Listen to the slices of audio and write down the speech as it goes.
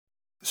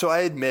So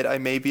I admit I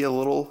may be a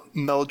little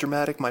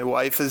melodramatic. My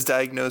wife has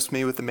diagnosed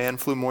me with the man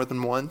flu more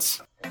than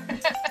once.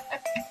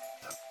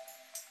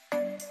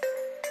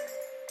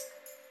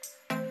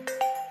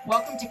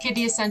 Welcome to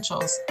Kidney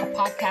Essentials, a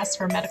podcast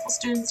for medical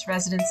students,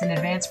 residents, and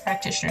advanced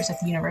practitioners at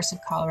the University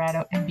of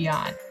Colorado and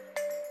beyond.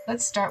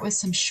 Let's start with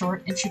some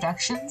short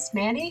introductions.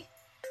 Manny?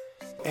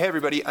 Hey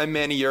everybody, I'm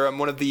Manny Ure. I'm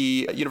one of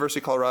the University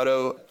of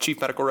Colorado chief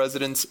medical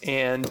residents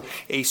and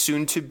a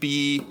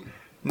soon-to-be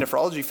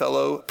nephrology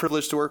fellow.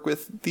 Privileged to work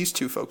with these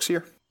two folks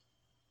here.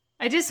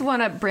 I just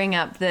want to bring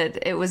up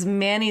that it was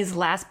Manny's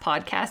last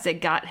podcast that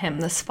got him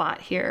the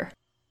spot here.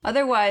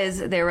 Otherwise,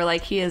 they were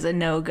like, he is a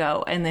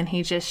no-go, and then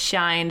he just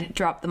shined,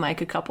 dropped the mic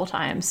a couple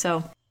times.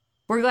 So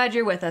we're glad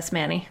you're with us,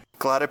 Manny.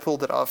 Glad I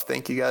pulled it off.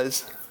 Thank you,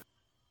 guys.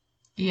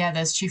 Yeah,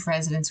 those chief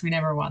residents, we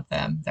never want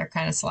them. They're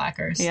kind of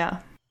slackers. Yeah.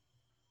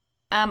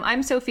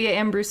 I'm Sophia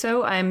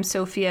Ambruso. I'm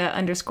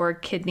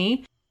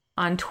Sophia_Kidney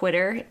on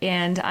Twitter,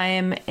 and I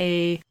am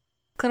a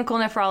clinical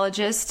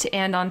nephrologist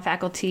and on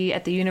faculty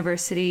at the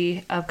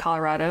University of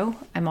Colorado.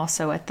 I'm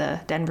also at the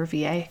Denver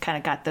VA. Kind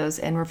of got those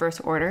in reverse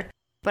order,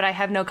 but I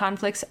have no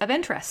conflicts of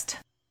interest.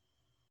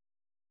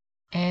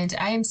 And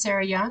I am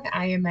Sarah Young.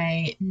 I am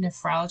a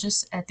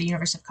nephrologist at the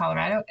University of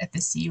Colorado at the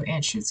CU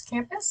Anschutz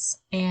campus,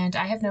 and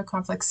I have no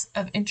conflicts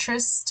of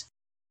interest.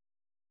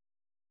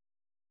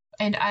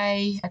 And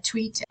I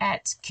tweet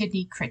at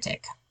Kidney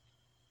Critic.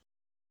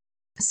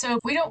 So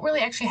we don't really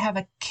actually have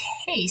a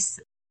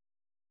case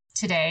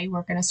today.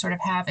 We're going to sort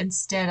of have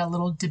instead a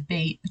little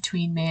debate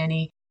between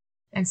Manny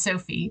and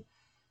Sophie.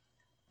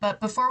 But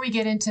before we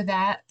get into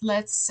that,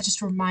 let's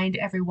just remind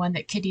everyone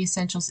that Kidney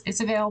Essentials is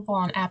available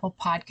on Apple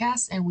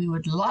Podcasts, and we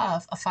would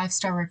love a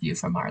 5-star review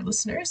from our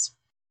listeners.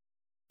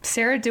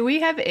 Sarah, do we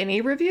have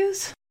any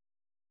reviews?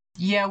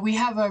 Yeah, we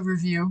have a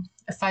review,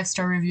 a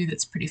 5-star review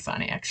that's pretty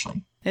funny,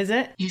 actually. Is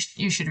it?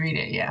 You should read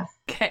it, yeah.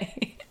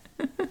 Okay.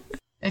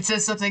 It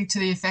says something to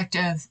the effect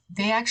of,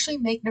 they actually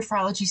make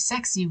nephrology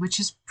sexy, which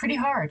is pretty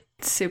hard.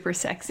 Super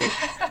sexy.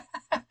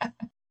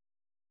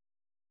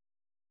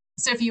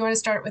 Sophie, you want to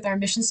start with our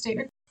mission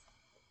statement?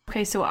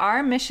 Okay, so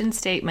our mission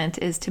statement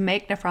is to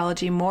make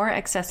nephrology more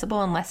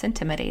accessible and less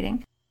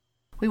intimidating.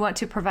 We want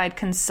to provide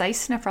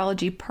concise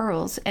nephrology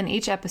pearls in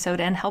each episode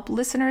and help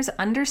listeners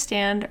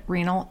understand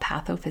renal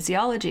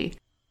pathophysiology.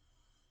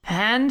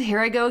 And here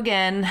I go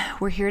again.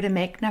 We're here to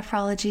make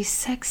nephrology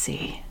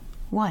sexy,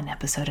 one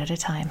episode at a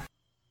time.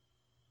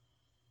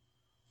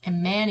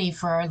 And Manny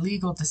for our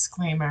legal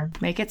disclaimer.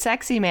 Make it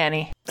sexy,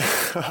 Manny.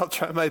 I'll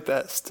try my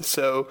best.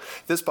 So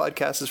this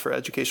podcast is for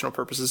educational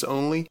purposes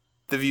only.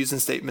 The views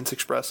and statements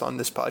expressed on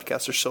this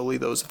podcast are solely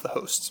those of the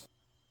hosts.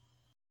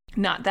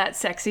 Not that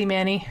sexy,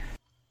 Manny.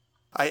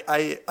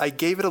 I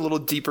gave it a little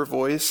deeper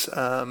voice.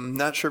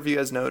 Not sure if you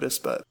guys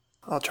noticed, but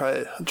I'll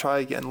try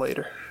again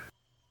later.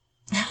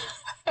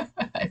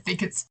 I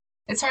think it's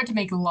hard to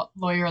make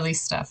lawyerly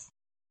stuff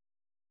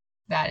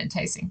that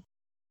enticing.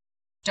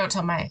 Don't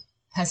tell my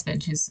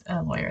husband, who's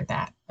a lawyer,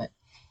 that. But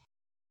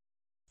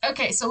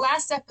okay, so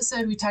last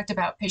episode we talked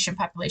about patient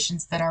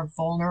populations that are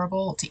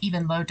vulnerable to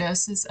even low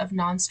doses of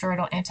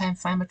non-steroidal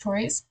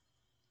anti-inflammatories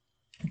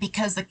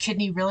because the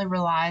kidney really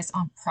relies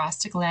on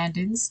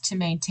prostaglandins to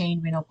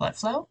maintain renal blood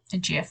flow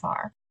and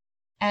GFR.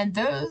 And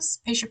those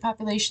patient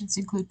populations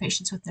include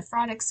patients with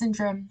nephrotic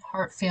syndrome,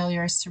 heart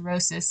failure,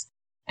 cirrhosis,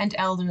 and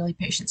elderly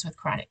patients with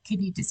chronic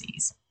kidney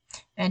disease.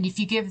 And if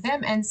you give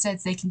them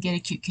NSAIDs, they can get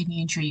acute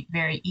kidney injury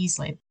very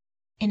easily.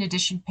 In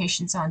addition,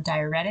 patients on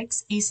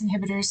diuretics, ACE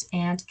inhibitors,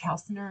 and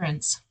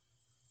calcineurins.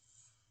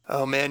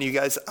 Oh man, you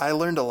guys, I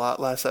learned a lot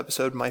last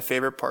episode. My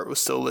favorite part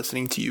was still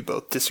listening to you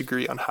both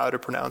disagree on how to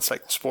pronounce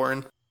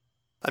cyclosporin.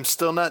 I'm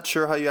still not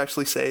sure how you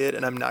actually say it,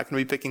 and I'm not going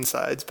to be picking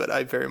sides, but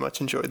I very much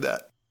enjoyed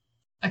that.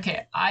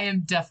 Okay, I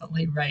am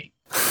definitely right.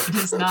 It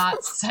is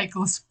not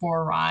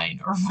cyclosporine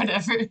or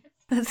whatever.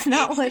 That's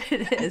not what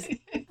it is.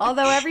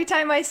 Although every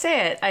time I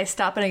say it, I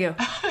stop and I go,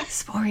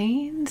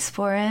 sporin. It's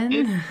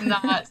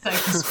not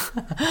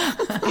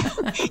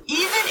cyclosporin.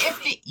 Even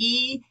if the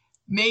E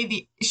make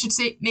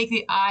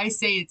the I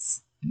say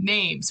its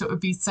name, so it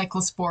would be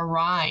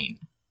cyclosporine.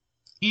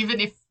 Even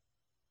if,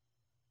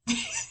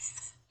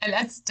 and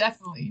that's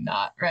definitely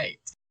not right.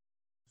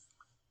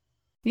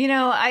 You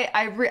know,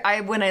 I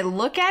when I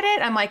look at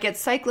it, I'm like,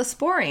 it's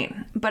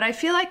cyclosporine, but I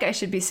feel like I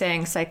should be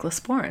saying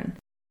cyclosporin.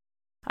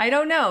 I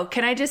don't know.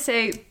 Can I just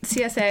say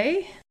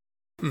CSA?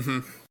 Mm-hmm.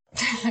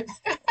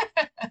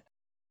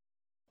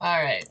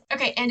 All right.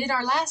 Okay, and in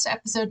our last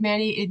episode,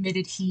 Manny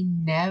admitted he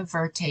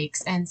never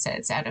takes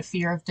NSAIDs out of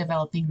fear of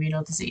developing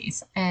renal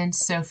disease. And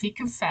Sophie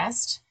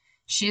confessed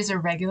she is a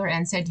regular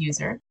NSAID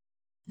user.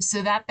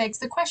 So that begs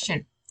the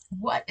question,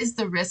 what is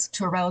the risk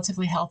to a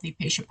relatively healthy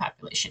patient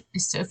population?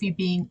 Is Sophie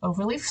being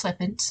overly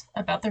flippant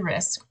about the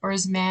risk, or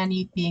is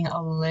Manny being a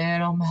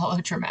little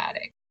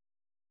melodramatic?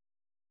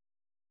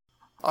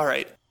 All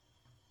right.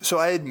 So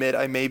I admit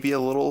I may be a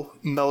little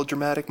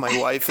melodramatic. My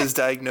wife has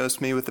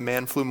diagnosed me with the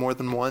man flu more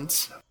than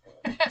once.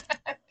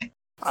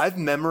 I've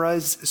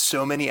memorized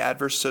so many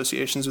adverse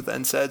associations with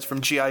NSAIDs,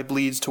 from GI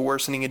bleeds to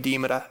worsening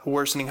edema to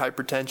worsening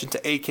hypertension to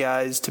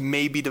AKIs to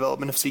maybe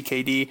development of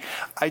CKD.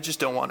 I just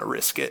don't want to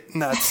risk it.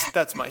 And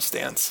that's my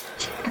stance.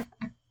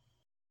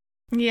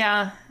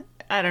 Yeah,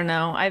 I don't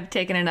know. I've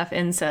taken enough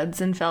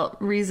NSAIDs and felt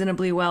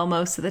reasonably well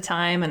most of the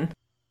time, and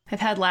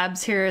I've had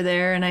labs here or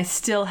there, and I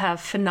still have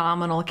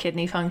phenomenal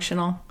kidney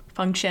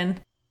function.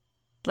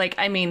 Like,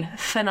 I mean,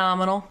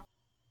 phenomenal.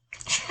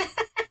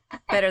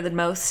 Better than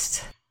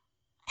most.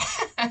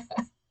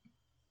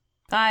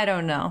 I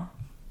don't know.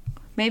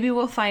 Maybe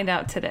we'll find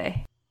out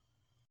today.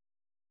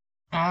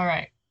 All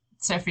right.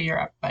 Sophie, you're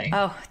up, buddy.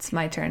 Oh, it's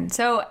my turn.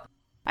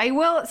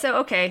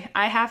 Okay,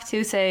 I have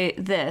to say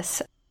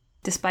this.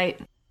 Despite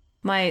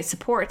my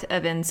support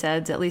of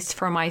NSAIDs, at least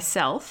for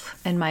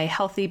myself and my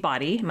healthy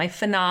body, my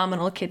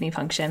phenomenal kidney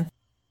function,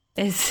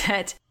 is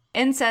that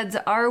NSAIDs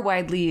are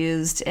widely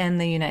used in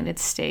the United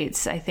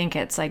States. I think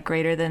it's like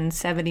greater than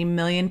 70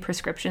 million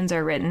prescriptions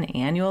are written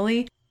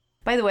annually.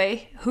 By the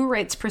way, who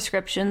writes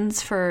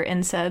prescriptions for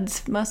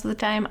NSAIDs most of the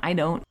time? I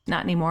don't.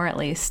 Not anymore, at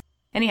least.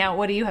 Anyhow,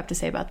 what do you have to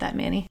say about that,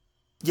 Manny?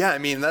 Yeah, I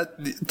mean,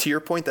 that, to your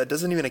point, that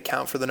doesn't even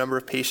account for the number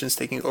of patients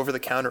taking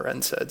over-the-counter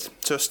NSAIDs.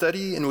 So a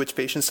study in which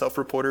patients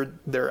self-reported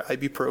their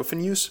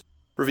ibuprofen use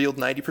revealed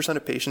 90%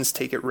 of patients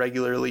take it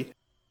regularly.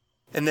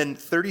 And then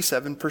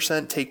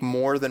 37% take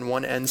more than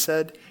one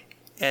NSAID,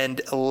 and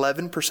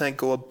 11%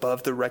 go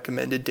above the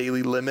recommended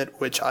daily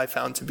limit, which I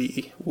found to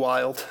be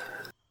wild.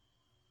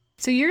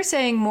 So you're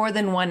saying more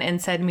than one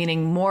NSAID,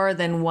 meaning more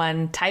than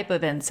one type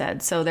of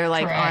NSAID. So they're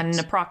like on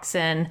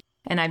naproxen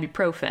and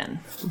ibuprofen.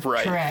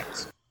 Right.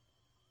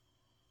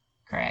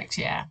 Correct,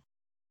 yeah.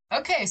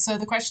 Okay, so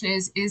the question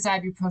is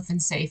ibuprofen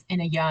safe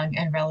in a young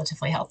and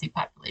relatively healthy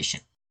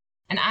population?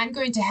 And I'm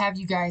going to have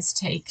you guys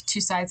take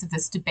two sides of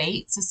this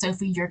debate. So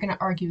Sophie, you're going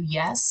to argue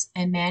yes,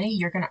 and Manny,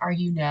 you're going to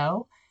argue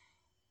no.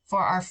 For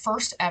our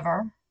first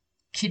ever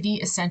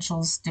Kidney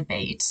Essentials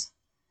debate.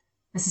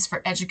 This is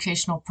for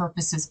educational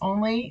purposes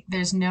only.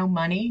 There's no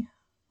money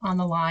on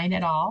the line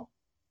at all.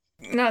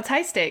 No, it's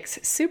high stakes,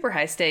 super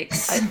high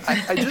stakes.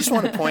 I just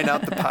want to point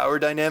out the power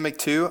dynamic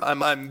too.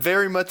 I'm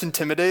very much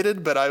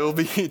intimidated, but I will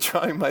be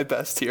trying my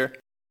best here.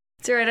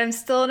 It's all right. I'm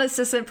still an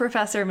assistant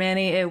professor,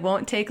 Manny. It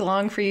won't take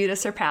long for you to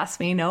surpass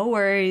me. No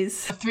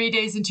worries. 3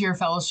 days into your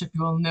fellowship,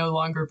 you will no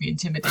longer be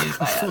intimidated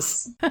by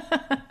us.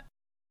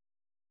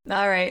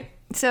 All right.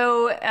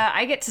 So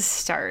I get to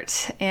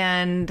start,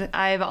 and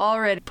I've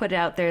already put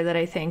out there that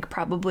I think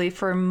probably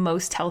for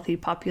most healthy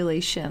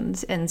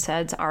populations,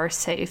 NSAIDs are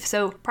safe.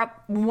 So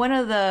one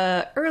of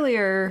the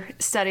earlier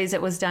studies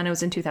that was done, it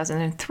was in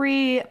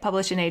 2003,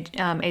 published in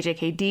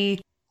AJKD,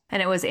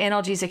 and it was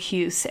analgesic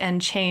use and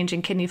change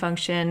in kidney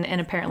function in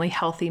apparently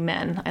healthy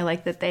men. I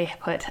like that they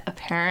put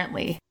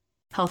apparently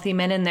healthy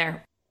men in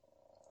there.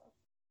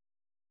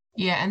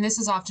 Yeah, and this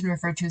is often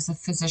referred to as a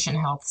physician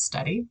health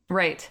study.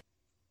 Right.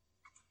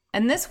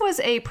 And this was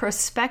a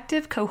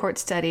prospective cohort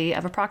study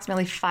of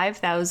approximately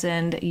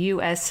 5,000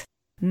 U.S.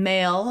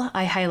 male,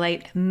 I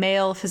highlight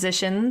male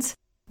physicians.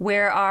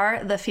 Where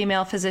are the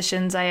female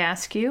physicians, I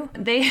ask you?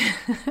 They...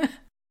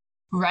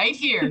 Right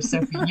here,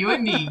 Sophie, you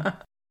and me.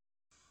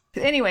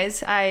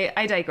 Anyways,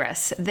 I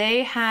digress.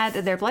 They had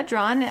their blood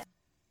drawn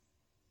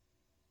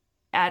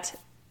at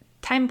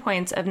time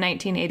points of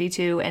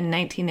 1982 and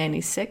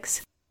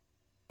 1996.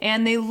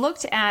 And they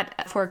looked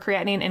at for a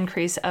creatinine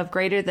increase of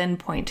greater than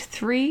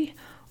 0.3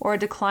 or a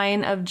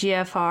decline of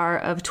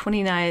GFR of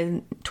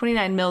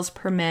 29 mils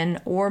per min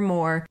or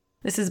more.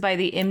 This is by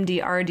the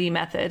MDRD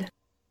method.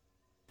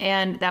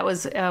 And that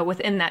was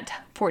within that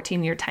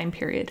 14-year time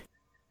period.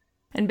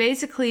 And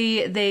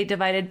basically, they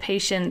divided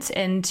patients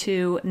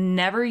into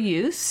never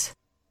use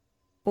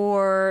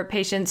or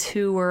patients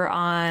who were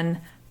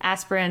on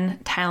aspirin,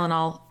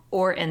 Tylenol,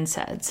 or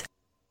NSAIDs.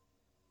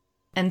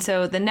 And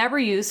so the never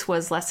use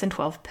was less than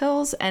 12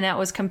 pills, and that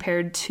was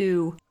compared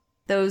to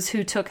those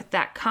who took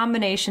that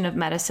combination of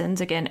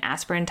medicines, again,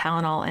 aspirin,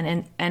 Tylenol,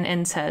 and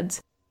NSAIDs.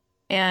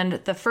 And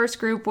the first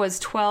group was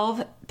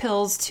 12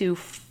 pills to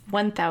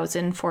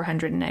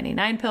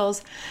 1,499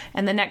 pills.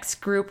 And the next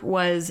group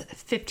was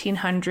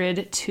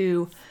 1,500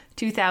 to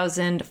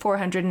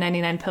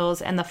 2,499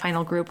 pills. And the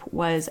final group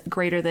was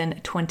greater than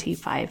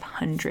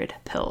 2,500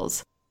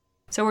 pills.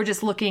 So we're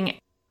just looking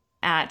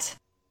at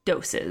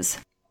doses.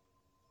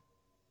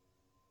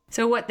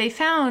 So what they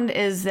found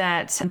is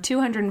that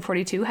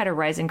 242 had a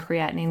rise in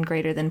creatinine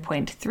greater than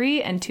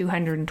 0.3 and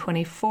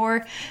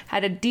 224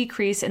 had a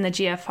decrease in the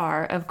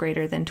GFR of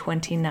greater than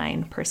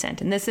 29%.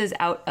 And this is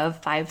out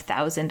of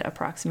 5,000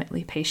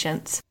 approximately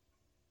patients.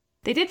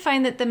 They did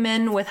find that the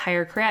men with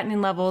higher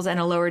creatinine levels and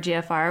a lower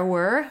GFR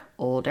were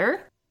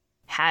older,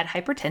 had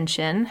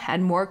hypertension,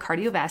 had more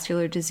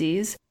cardiovascular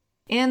disease,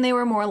 and they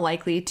were more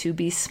likely to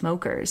be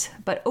smokers.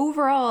 But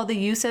overall, the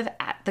use of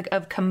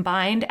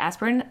combined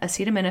aspirin,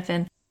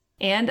 acetaminophen,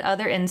 and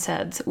other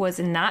NSAIDs was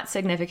not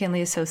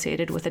significantly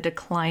associated with a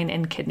decline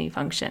in kidney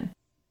function.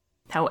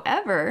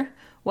 However,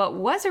 what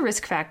was a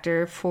risk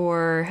factor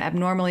for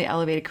abnormally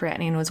elevated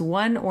creatinine was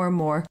one or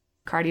more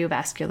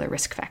cardiovascular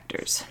risk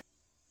factors.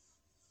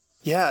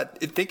 Yeah,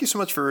 thank you so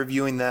much for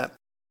reviewing that.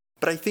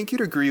 But I think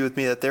you'd agree with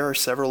me that there are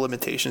several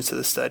limitations to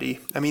the study.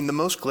 I mean, the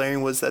most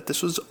glaring was that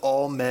this was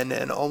all men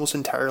and almost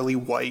entirely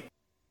white.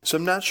 So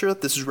I'm not sure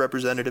that this is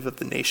representative of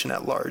the nation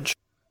at large.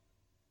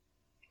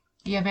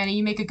 Yeah, Manny,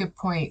 you make a good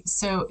point.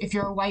 So if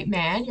you're a white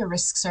man, your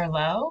risks are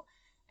low,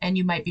 and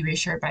you might be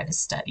reassured by the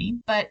study.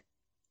 But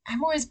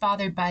I'm always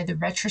bothered by the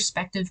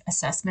retrospective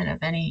assessment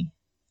of any,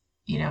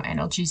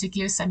 analgesic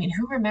use. I mean,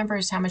 who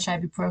remembers how much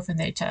ibuprofen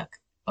they took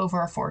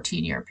over a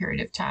 14-year period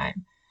of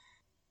time?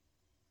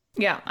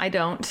 Yeah, I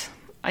don't.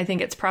 I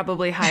think it's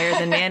probably higher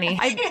than Manny.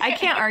 I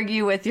can't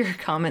argue with your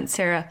comments,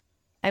 Sarah.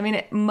 I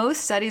mean,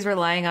 most studies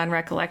relying on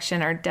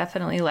recollection are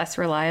definitely less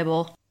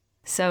reliable.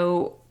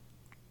 So,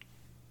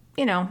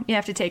 you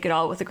have to take it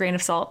all with a grain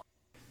of salt.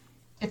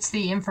 It's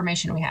the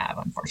information we have,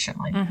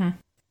 unfortunately. Mm-hmm.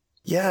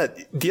 Yeah,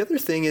 the other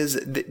thing is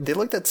they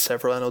looked at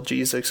several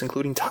analgesics,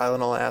 including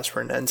Tylenol,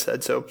 aspirin, and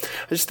NSAID. So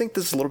I just think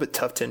this is a little bit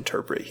tough to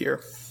interpret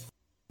here.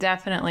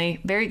 Definitely.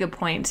 Very good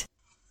point.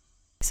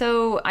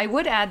 So I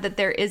would add that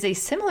there is a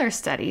similar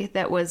study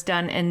that was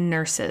done in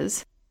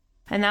nurses,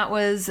 and that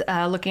was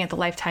looking at the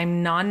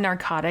lifetime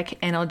non-narcotic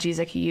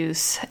analgesic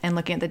use and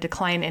looking at the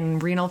decline in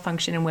renal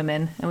function in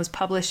women. It was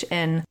published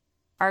in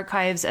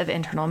Archives of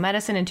Internal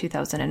Medicine in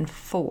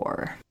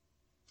 2004.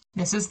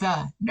 This is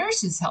the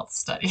nurses' health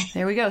study.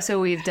 There we go. So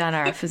we've done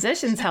our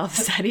physician's health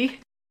study.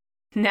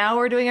 Now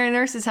we're doing our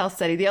nurses' health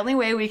study. The only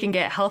way we can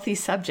get healthy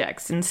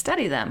subjects and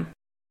study them.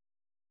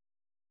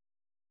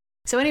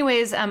 So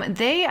anyways,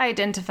 they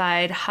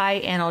identified high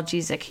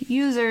analgesic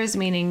users,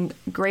 meaning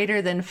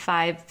greater than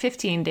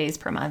 15 days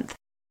per month,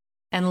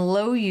 and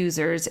low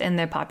users in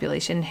the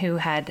population who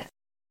had...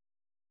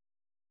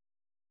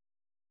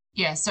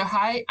 Yeah, so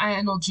high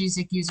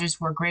analgesic users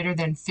were greater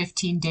than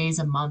 15 days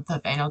a month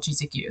of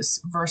analgesic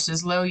use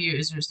versus low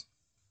users.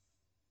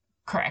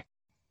 Correct.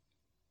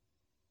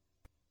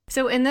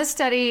 So in this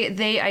study,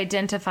 they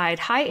identified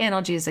high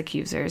analgesic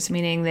users,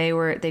 meaning they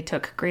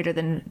took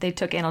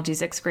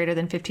analgesics greater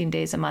than 15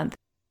 days a month,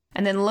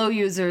 and then low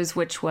users,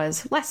 which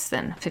was less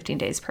than 15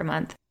 days per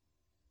month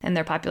in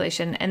their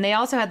population. And they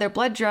also had their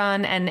blood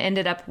drawn and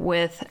ended up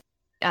with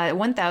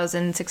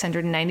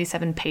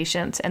 1,697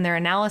 patients in their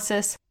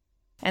analysis.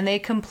 And they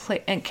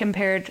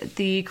compared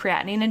the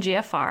creatinine and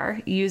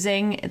GFR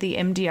using the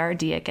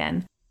MDRD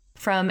again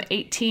from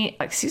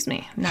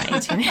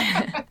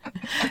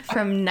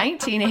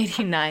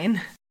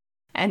 1989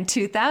 and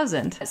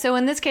 2000. So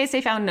in this case, they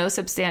found no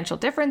substantial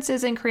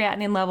differences in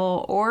creatinine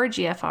level or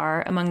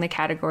GFR among the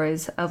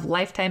categories of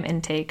lifetime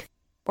intake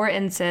or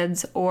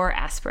NSAIDs or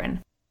aspirin.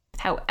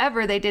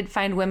 However, they did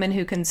find women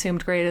who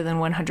consumed greater than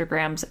 100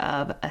 grams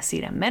of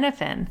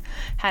acetaminophen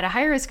had a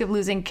higher risk of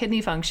losing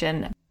kidney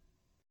function.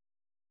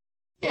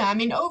 Yeah, I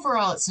mean,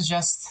 overall, it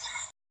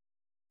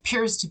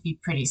appears to be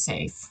pretty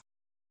safe,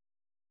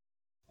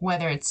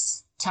 whether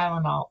it's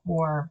Tylenol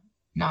or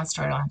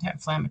non-steroidal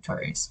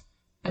anti-inflammatories.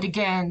 But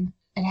again,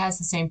 it has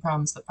the same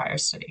problems the prior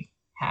study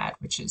had,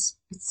 which is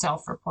it's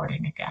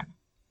self-reporting again.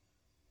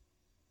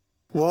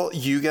 Well,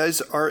 you guys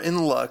are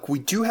in luck. We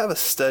do have a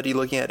study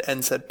looking at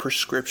NSAID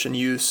prescription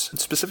use,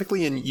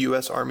 specifically in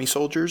U.S. Army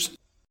soldiers.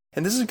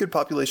 And this is a good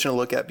population to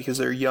look at because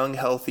they're young,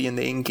 healthy, and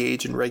they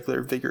engage in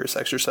regular, vigorous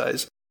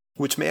exercise,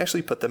 which may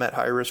actually put them at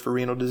higher risk for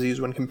renal disease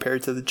when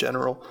compared to the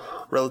general,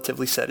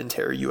 relatively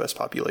sedentary U.S.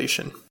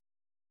 population.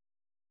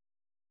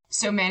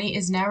 So Manny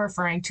is now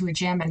referring to a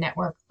JAMA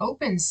Network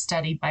Open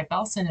study by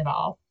Belson et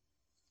al.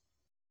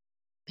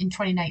 In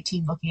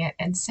 2019 looking at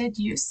NSAID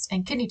use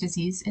and kidney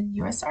disease in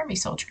U.S. Army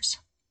soldiers.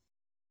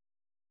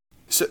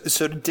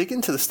 So to dig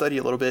into the study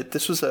a little bit,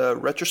 this was a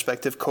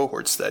retrospective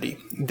cohort study.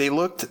 They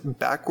looked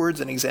backwards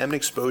and examined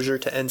exposure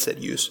to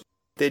NSAID use.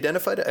 They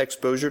identified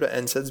exposure to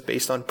NSAIDs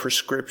based on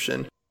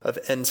prescription of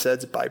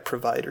NSAIDs by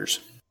providers.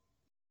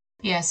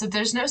 Yeah, so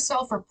there's no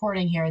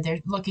self-reporting here.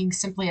 They're looking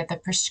simply at the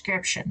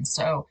prescription.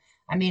 So,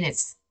 I mean,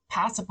 it's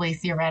possibly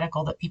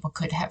theoretical that people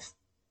could have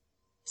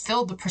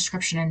filled the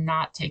prescription and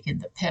not taken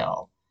the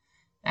pill.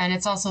 And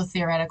it's also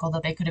theoretical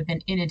that they could have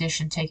been, in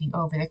addition, taking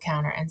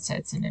over-the-counter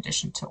NSAIDs in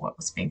addition to what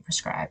was being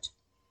prescribed.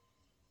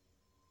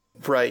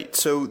 Right.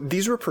 So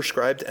these were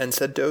prescribed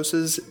NSAID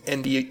doses,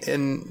 and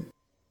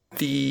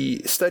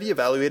the study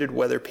evaluated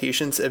whether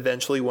patients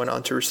eventually went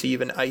on to receive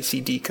an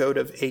ICD code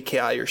of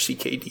AKI or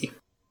CKD.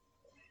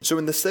 So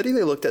in the study,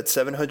 they looked at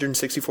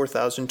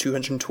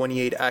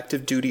 764,228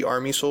 active duty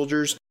Army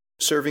soldiers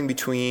serving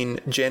between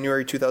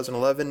January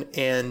 2011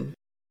 and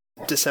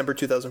December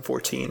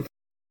 2014.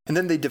 And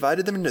then they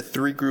divided them into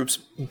 3 groups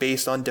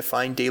based on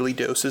defined daily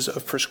doses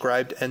of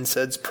prescribed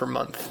NSAIDs per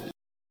month.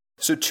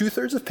 So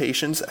 2/3 of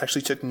patients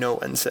actually took no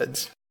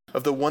NSAIDs.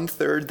 Of the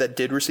 1/3 that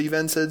did receive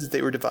NSAIDs,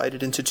 they were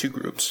divided into 2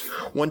 groups,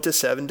 1 to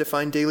 7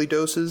 defined daily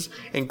doses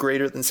and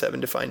greater than 7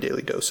 defined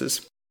daily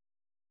doses.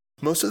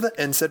 Most of the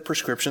NSAID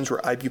prescriptions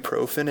were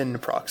ibuprofen and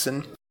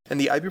naproxen, and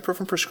the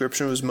ibuprofen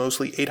prescription was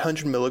mostly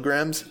 800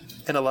 milligrams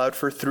and allowed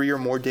for 3 or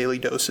more daily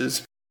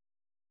doses,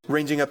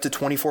 ranging up to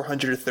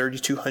 2,400 to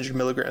 3,200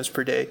 milligrams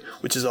per day,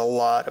 which is a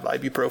lot of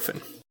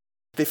ibuprofen.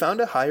 They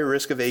found a higher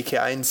risk of AKI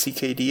and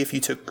CKD if you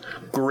took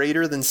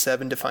greater than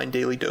 7 defined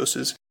daily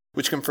doses,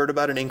 which conferred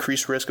about an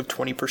increased risk of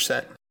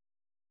 20%.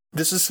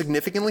 This is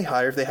significantly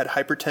higher if they had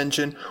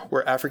hypertension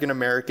or African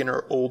American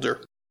or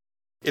older.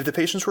 If the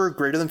patients were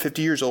greater than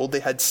 50 years old, they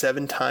had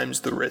 7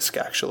 times the risk,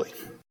 actually.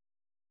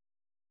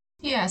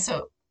 Yeah,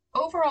 so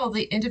overall,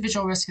 the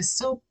individual risk is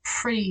still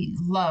pretty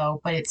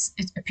low, but it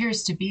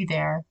appears to be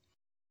there.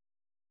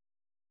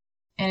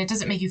 And it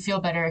doesn't make you feel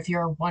better if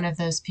you're one of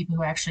those people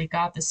who actually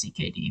got the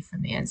CKD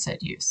from the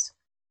NSAID use.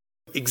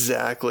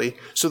 Exactly.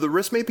 So the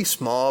risk may be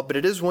small, but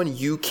it is one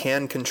you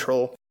can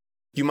control.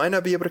 You might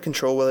not be able to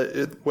control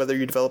whether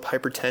you develop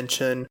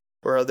hypertension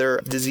or other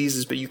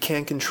diseases, but you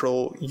can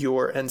control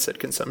your NSAID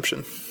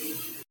consumption.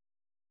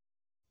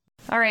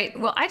 All right.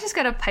 Well, I just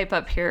got to pipe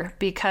up here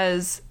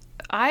because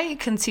I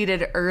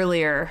conceded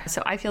earlier,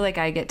 so I feel like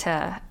I get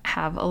to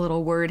have a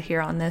little word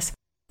here on this.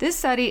 This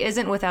study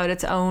isn't without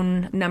its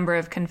own number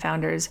of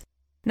confounders.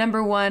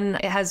 Number one,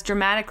 it has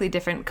dramatically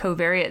different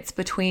covariates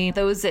between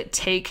those that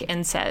take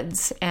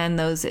NSAIDs and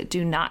those that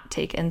do not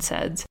take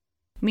NSAIDs,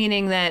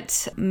 meaning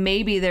that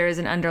maybe there is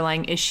an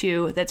underlying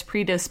issue that's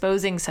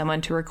predisposing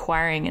someone to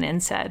requiring an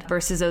NSAID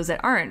versus those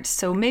that aren't.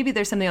 So maybe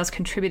there's something else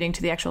contributing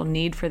to the actual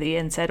need for the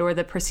NSAID or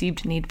the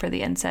perceived need for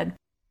the NSAID.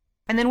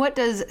 And then what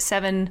does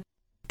 7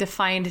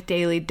 defined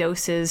daily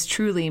doses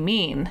truly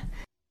mean?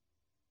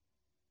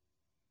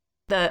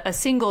 A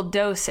single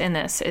dose in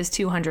this is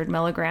 200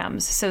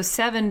 milligrams. So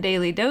 7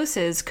 daily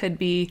doses could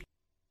be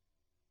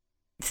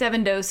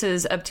 7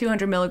 doses of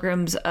 200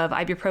 milligrams of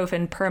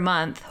ibuprofen per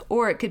month,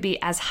 or it could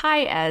be as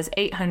high as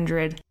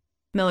 800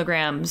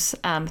 milligrams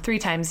 3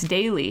 times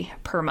daily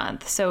per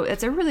month. So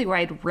it's a really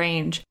wide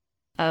range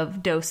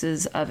of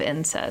doses of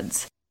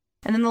NSAIDs.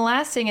 And then the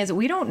last thing is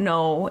we don't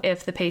know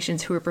if the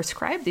patients who were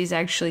prescribed these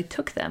actually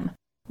took them.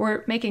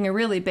 We're making a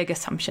really big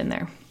assumption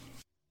there.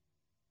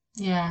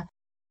 Yeah.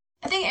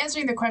 I think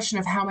answering the question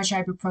of how much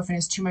ibuprofen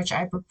is too much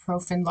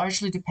ibuprofen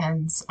largely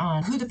depends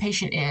on who the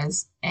patient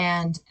is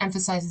and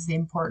emphasizes the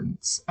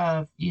importance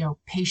of,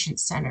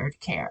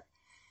 patient-centered care.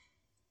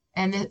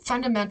 And the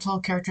fundamental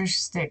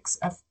characteristics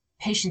of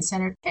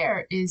patient-centered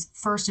care is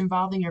first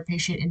involving your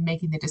patient in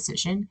making the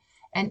decision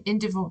and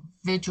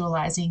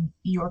individualizing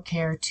your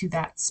care to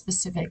that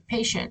specific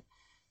patient.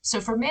 So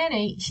for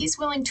Manny, he's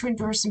willing to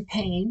endure some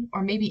pain,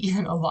 or maybe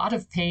even a lot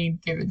of pain,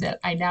 given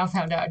that I now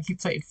found out he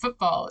played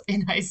football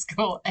in high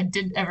school and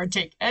didn't ever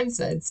take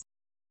NSAIDs.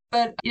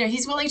 But,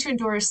 he's willing to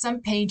endure some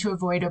pain to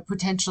avoid a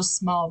potential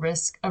small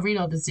risk of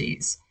renal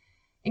disease.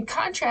 In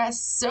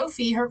contrast,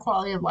 Sophie, her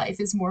quality of life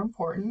is more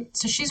important.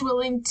 So she's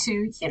willing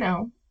to,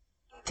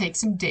 take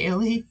some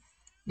daily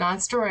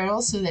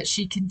non-steroidal so that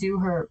she can do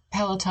her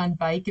Peloton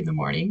bike in the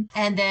morning.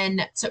 And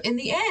then, so in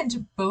the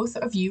end, both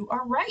of you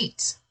are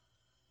right.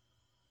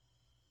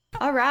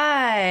 All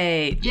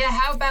right. Yeah,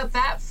 how about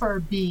that for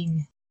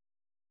being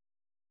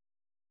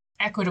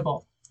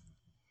equitable?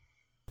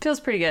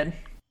 Feels pretty good.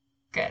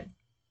 Good.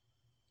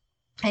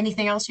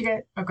 Anything else you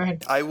got? Oh, go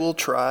ahead. I will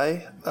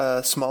try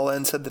a small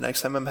NSAID the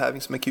next time I'm having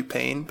some acute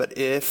pain, but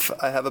if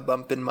I have a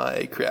bump in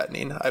my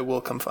creatinine, I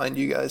will come find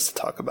you guys to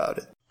talk about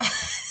it.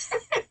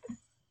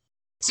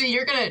 So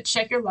you're going to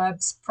check your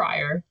labs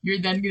prior. You're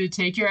then going to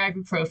take your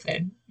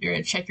ibuprofen. You're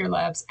going to check your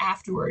labs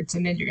afterwards,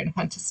 and then you're going to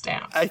hunt us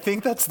down. I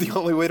think that's the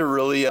only way to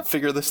really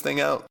figure this thing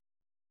out.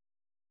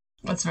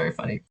 That's very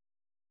funny.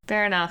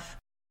 Fair enough.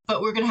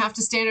 But we're going to have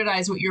to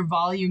standardize what your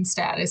volume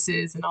status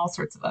is and all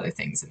sorts of other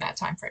things in that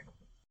time frame.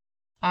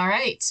 All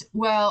right.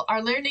 Well,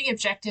 our learning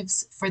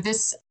objectives for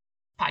this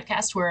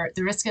podcast were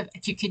the risk of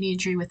acute kidney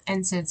injury with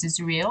NSAIDs is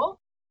real.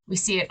 We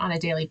see it on a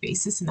daily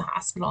basis in the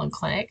hospital and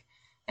clinic.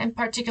 And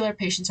particular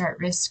patients are at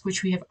risk,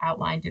 which we have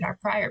outlined in our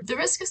prior. The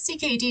risk of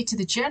CKD to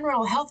the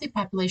general healthy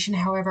population,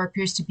 however,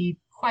 appears to be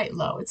quite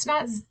low.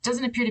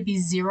 Doesn't appear to be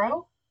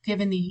zero,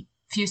 given the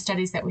few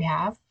studies that we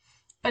have,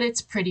 but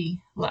it's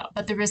pretty low.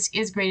 But the risk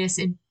is greatest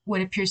in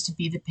what appears to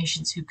be the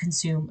patients who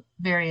consume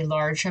very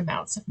large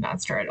amounts of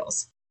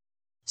nonsteroidals.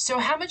 So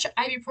how much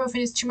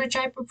ibuprofen is too much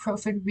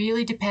ibuprofen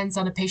really depends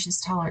on the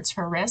patient's tolerance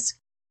for risk,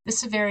 the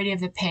severity of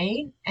the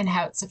pain, and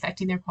how it's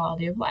affecting their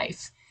quality of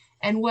life,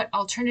 and what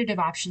alternative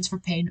options for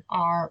pain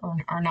are or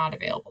are not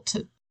available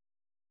to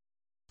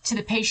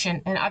the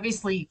patient. And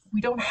obviously, we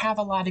don't have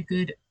a lot of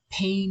good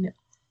pain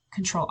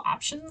control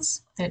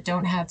options that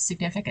don't have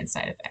significant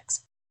side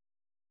effects.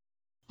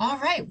 All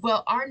right.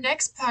 Well, our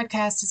next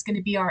podcast is going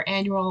to be our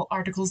annual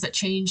articles that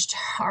changed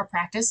our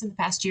practice in the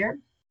past year,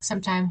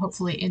 sometime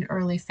hopefully in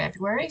early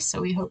February.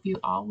 So we hope you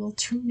all will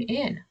tune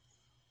in.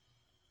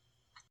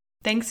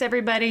 Thanks,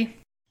 everybody.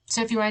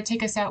 So if you want to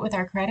take us out with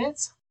our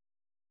credits.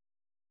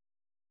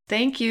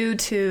 Thank you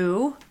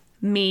to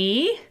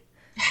me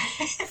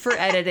for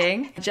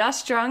editing, Josh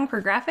Strong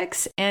for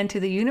graphics, and to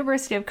the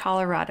University of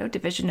Colorado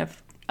Division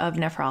of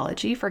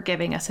Nephrology for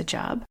giving us a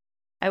job.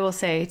 I will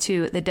say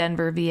to the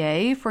Denver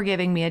VA for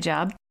giving me a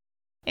job,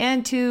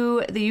 and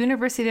to the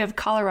University of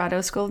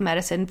Colorado School of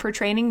Medicine for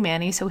training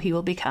Manny so he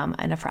will become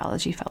a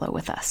nephrology fellow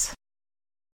with us.